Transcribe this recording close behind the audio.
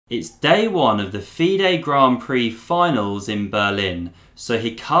It's day one of the FIDE Grand Prix finals in Berlin. So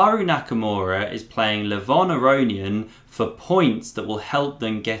Hikaru Nakamura is playing Levon Aronian for points that will help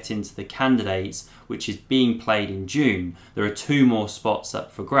them get into the candidates, which is being played in June. There are 2 more spots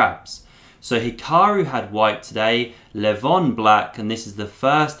up for grabs. So Hikaru had white today, Levon black, and this is the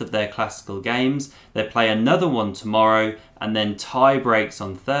first of their classical games. They play another one tomorrow and then tie breaks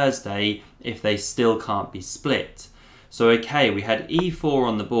on Thursday if they still can't be split. So okay, we had e4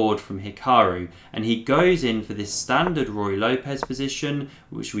 on the board from Hikaru, and he goes in for this standard Roy Lopez position,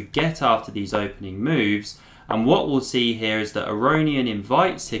 which we get after these opening moves. And what we'll see here is that Aronian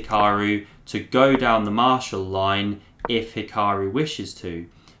invites Hikaru to go down the Marshall line if Hikaru wishes to.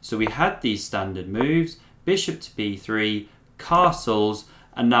 So we had these standard moves, bishop to b3, castles,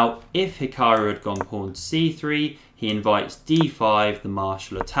 and now if Hikaru had gone pawn to c3, he invites d5, the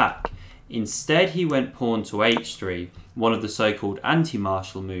Marshall attack. Instead, he went pawn to h3, one of the so-called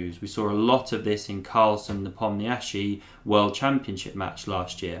anti-Marshall moves. We saw a lot of this in Carlsen Nepomniachtchi World Championship match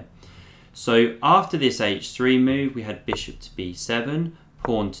last year. So after this h3 move, we had bishop to b7,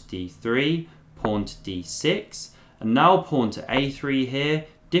 pawn to d3, pawn to d6, and now pawn to a3 here.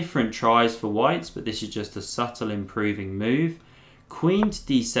 Different tries for whites, but this is just a subtle improving move. Queen to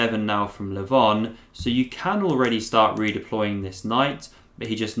d7 now from Levon, so you can already start redeploying this knight, but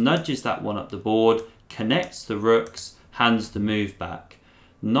he just nudges that one up the board, connects the rooks, hands the move back.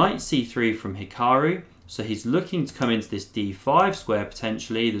 Knight c3 from Hikaru, so he's looking to come into this d5 square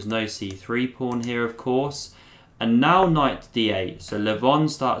potentially. There's no c3 pawn here, of course. And now knight to d8, so Levon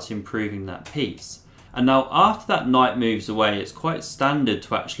starts improving that piece. And now after that knight moves away, it's quite standard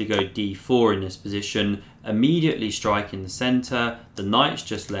to actually go d4 in this position, immediately striking the centre. The knight's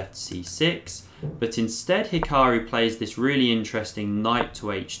just left c6, but instead Hikaru plays this really interesting knight to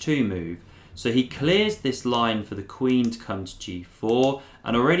h2 move. So he clears this line for the queen to come to g4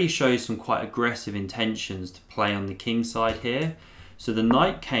 and already shows some quite aggressive intentions to play on the king side here. So the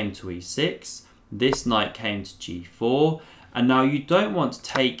knight came to e6, this knight came to g4, and now you don't want to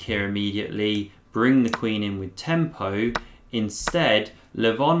take here immediately, bring the queen in with tempo. Instead,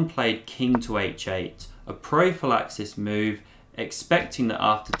 Levon played king to h8, a prophylaxis move, expecting that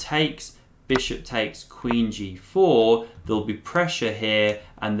after takes, bishop takes, queen g4, there'll be pressure here,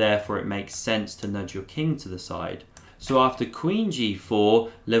 and therefore it makes sense to nudge your king to the side. So after queen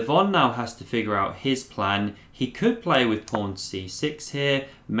g4, Levon now has to figure out his plan. He could play with pawn to c6 here,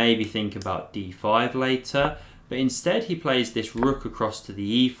 maybe think about d5 later, but instead he plays this rook across to the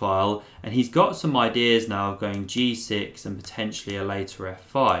e-file, and he's got some ideas now of going g6 and potentially a later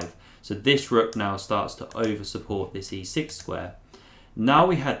f5. So this rook now starts to over-support this e6 square. Now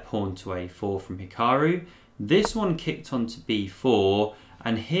we had pawn to a4 from Hikaru. This one kicked on to b4,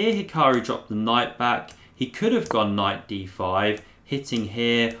 and here Hikaru dropped the knight back. He could have gone knight d5, hitting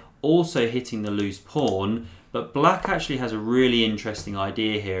here, also hitting the loose pawn, but black actually has a really interesting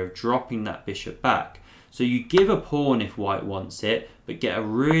idea here of dropping that bishop back. So you give a pawn if white wants it, but get a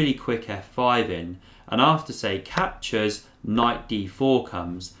really quick f5 in. And after, say, captures, knight d4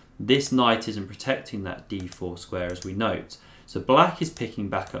 comes. This knight isn't protecting that d4 square, as we note. So black is picking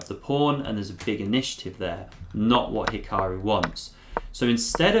back up the pawn, and there's a big initiative there, not what Hikaru wants. So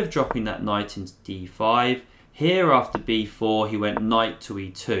instead of dropping that knight into d5, here after b4, he went knight to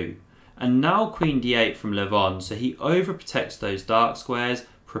e2. And now queen d8 from Levon, so he overprotects those dark squares,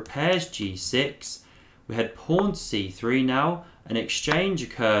 prepares g6. We had pawn to c3 now, an exchange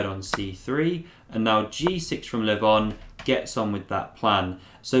occurred on c3, and now g6 from Levon gets on with that plan.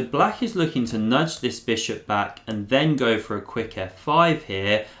 So black is looking to nudge this bishop back and then go for a quick f5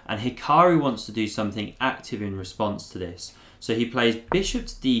 here, and Hikaru wants to do something active in response to this. So he plays bishop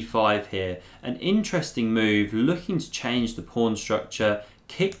to d5 here, an interesting move, looking to change the pawn structure,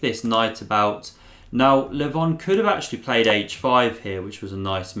 kick this knight about. Now Levon could have actually played h5 here, which was a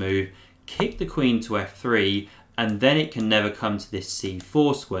nice move, kick the queen to f3, and then it can never come to this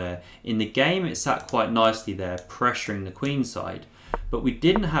c4 square. In the game it sat quite nicely there, pressuring the queen side. But we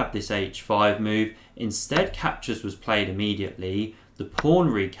didn't have this h5 move. Instead, captures was played immediately, the pawn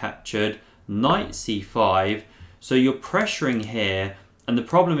recaptured, knight c5, so you're pressuring here, and the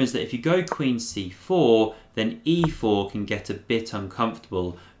problem is that if you go queen c4, then e4 can get a bit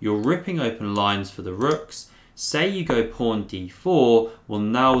uncomfortable. You're ripping open lines for the rooks. Say you go pawn d4, well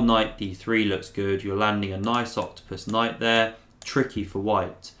now knight d3 looks good, you're landing a nice octopus knight there, tricky for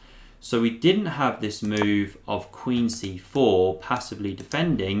white. So we didn't have this move of queen c4 passively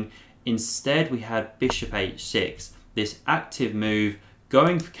defending, instead we had bishop h6, this active move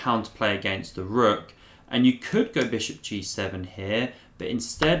going for counterplay against the rook, and you could go bishop g7 here, but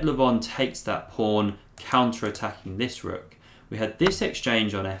instead Levon takes that pawn, counter-attacking this rook. We had this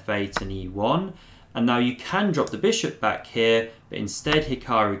exchange on f8 and e1, and now you can drop the bishop back here, but instead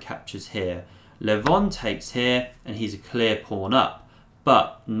Hikaru captures here. Levon takes here, and he's a clear pawn up.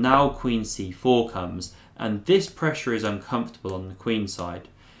 But now queen c4 comes, and this pressure is uncomfortable on the queen side.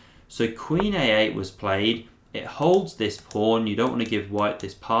 So queen a8 was played. It holds this pawn. You don't want to give white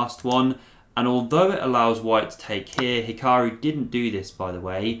this passed one. And although it allows white to take here, Hikaru didn't do this, by the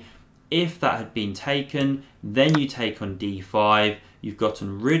way. If that had been taken, then you take on d5. You've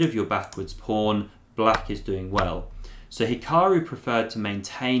gotten rid of your backwards pawn. Black is doing well. So Hikaru preferred to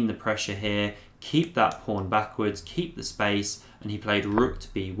maintain the pressure here, keep that pawn backwards, keep the space, and he played rook to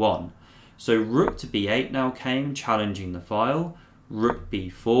b1. So rook to b8 now came, challenging the file. Rook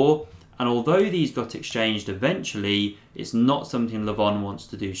b4. And although these got exchanged eventually, it's not something Levon wants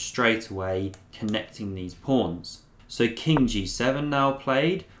to do straight away, connecting these pawns. So king g7 now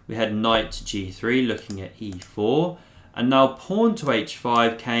played. We had knight to g3 looking at e4. And now pawn to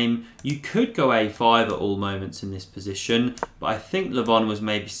h5 came. You could go a5 at all moments in this position, but I think Levon was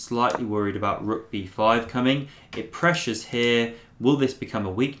maybe slightly worried about rook b5 coming. It pressures here. Will this become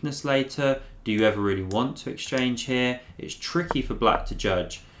a weakness later? Do you ever really want to exchange here? It's tricky for black to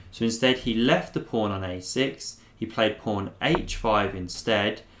judge. So instead he left the pawn on a6, he played pawn h5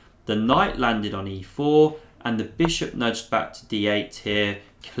 instead, the knight landed on e4, and the bishop nudged back to d8 here,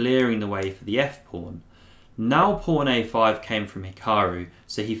 clearing the way for the f-pawn. Now pawn a5 came from Hikaru,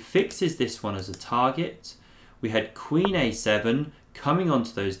 so he fixes this one as a target. We had queen a7 coming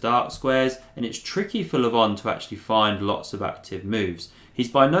onto those dark squares, and it's tricky for Levon to actually find lots of active moves. He's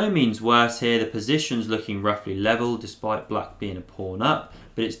by no means worse here, the position's looking roughly level despite black being a pawn up,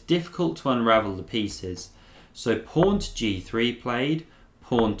 but it's difficult to unravel the pieces. So pawn to g3 played,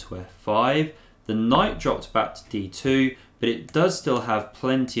 pawn to f5, the knight dropped back to d2, but it does still have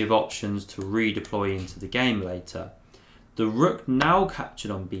plenty of options to redeploy into the game later. The rook now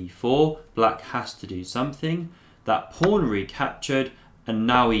captured on b4, black has to do something. That pawn recaptured, and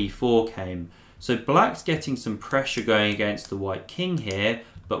now e4 came. So black's getting some pressure going against the white king here,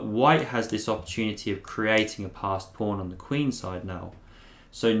 but white has this opportunity of creating a passed pawn on the queen side now.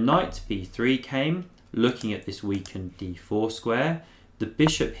 So knight to b3 came, looking at this weakened d4 square. The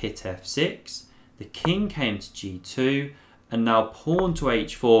bishop hit f6, the king came to g2, and now pawn to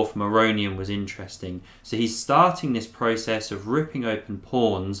h4 from Aronian was interesting. So he's starting this process of ripping open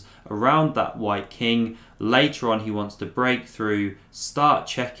pawns around that white king. Later on he wants to break through, start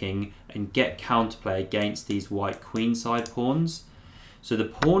checking, and get counterplay against these white queenside pawns. So the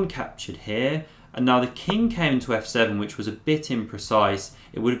pawn captured here, and now the king came to f7, which was a bit imprecise.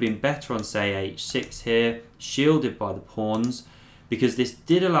 It would have been better on, say, h6 here, shielded by the pawns, because this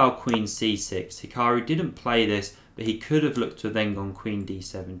did allow queen c6. Hikaru didn't play this, but he could have looked to have then gone queen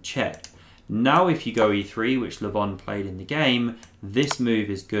d7 check. Now if you go e3, which Levon played in the game, this move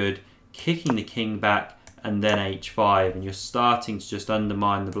is good, kicking the king back, and then h5, and you're starting to just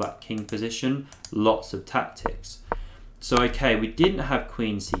undermine the black king position. Lots of tactics. So okay, we didn't have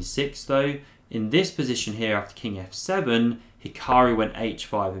queen c6 though. In this position here after king f7, Hikaru went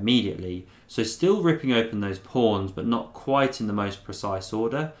h5 immediately. So still ripping open those pawns, but not quite in the most precise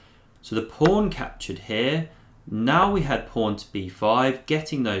order. So the pawn captured here. Now we had pawn to b5,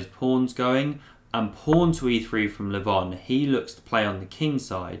 getting those pawns going, and pawn to e3 from Levon. He looks to play on the king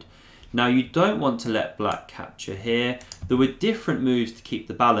side. Now you don't want to let black capture here. There were different moves to keep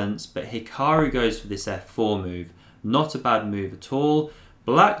the balance, but Hikaru goes for this f4 move. Not a bad move at all.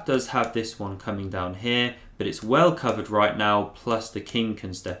 Black does have this one coming down here, but it's well covered right now, plus the king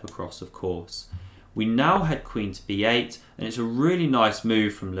can step across, of course. We now had queen to b8, and it's a really nice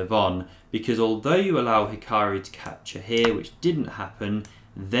move from Levon, because although you allow Hikaru to capture here, which didn't happen,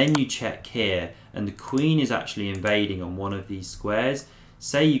 then you check here, and the queen is actually invading on one of these squares.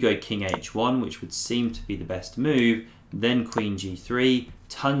 Say you go king h1, which would seem to be the best move, then queen g3,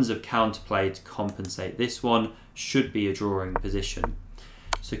 tons of counterplay to compensate this one, should be a drawing position.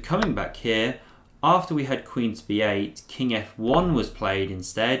 So coming back here, after we had queen to b8, king f1 was played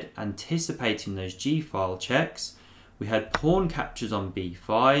instead, anticipating those g-file checks. We had pawn captures on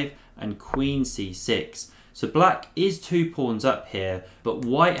b5 and queen c6. So black is 2 pawns up here, but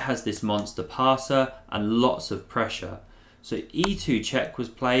white has this monster passer and lots of pressure. So e2 check was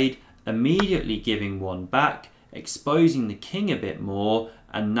played, immediately giving one back, exposing the king a bit more,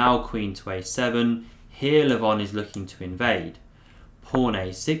 and now queen to a7. Here Levon is looking to invade. Pawn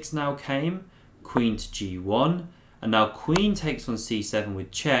a6 now came, queen to g1, and now queen takes on c7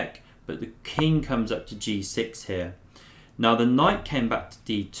 with check, but the king comes up to g6 here. Now the knight came back to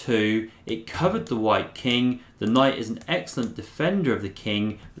d2, it covered the white king. The knight is an excellent defender of the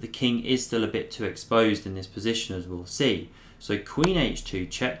king, but the king is still a bit too exposed in this position, as we'll see. So queen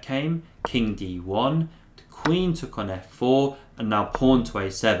h2 check came, king d1, the queen took on f4, and now pawn to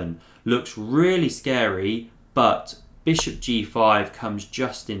a7. Looks really scary, but bishop g5 comes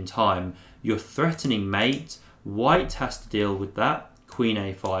just in time. You're threatening mate, white has to deal with that, queen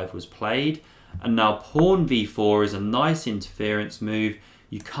a5 was played, and now pawn b4 is a nice interference move.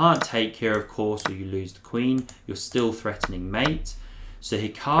 You can't take here, of course, or you lose the queen. You're still threatening mate. So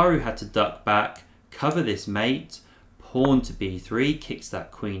Hikaru had to duck back, cover this mate, pawn to b3, kicks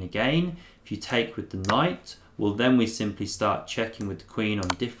that queen again. If you take with the knight, well then we simply start checking with the queen on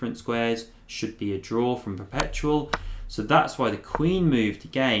different squares. Should be a draw from perpetual. So that's why the queen moved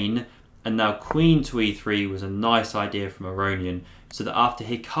again, and now queen to e3 was a nice idea from Aronian. So that after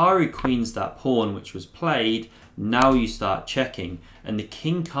Hikaru queens that pawn which was played, now you start checking, and the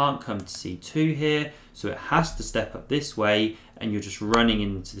king can't come to c2 here, so it has to step up this way, and you're just running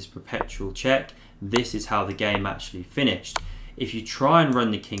into this perpetual check. This is how the game actually finished. If you try and run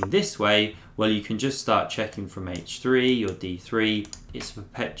the king this way, well, you can just start checking from h3 or d3. It's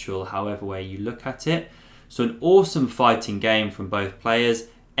perpetual however way you look at it. So an awesome fighting game from both players,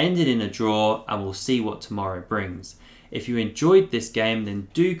 ended in a draw, and we'll see what tomorrow brings. If you enjoyed this game, then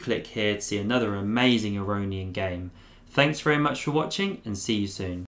do click here to see another amazing Aronian game. Thanks very much for watching, and see you soon.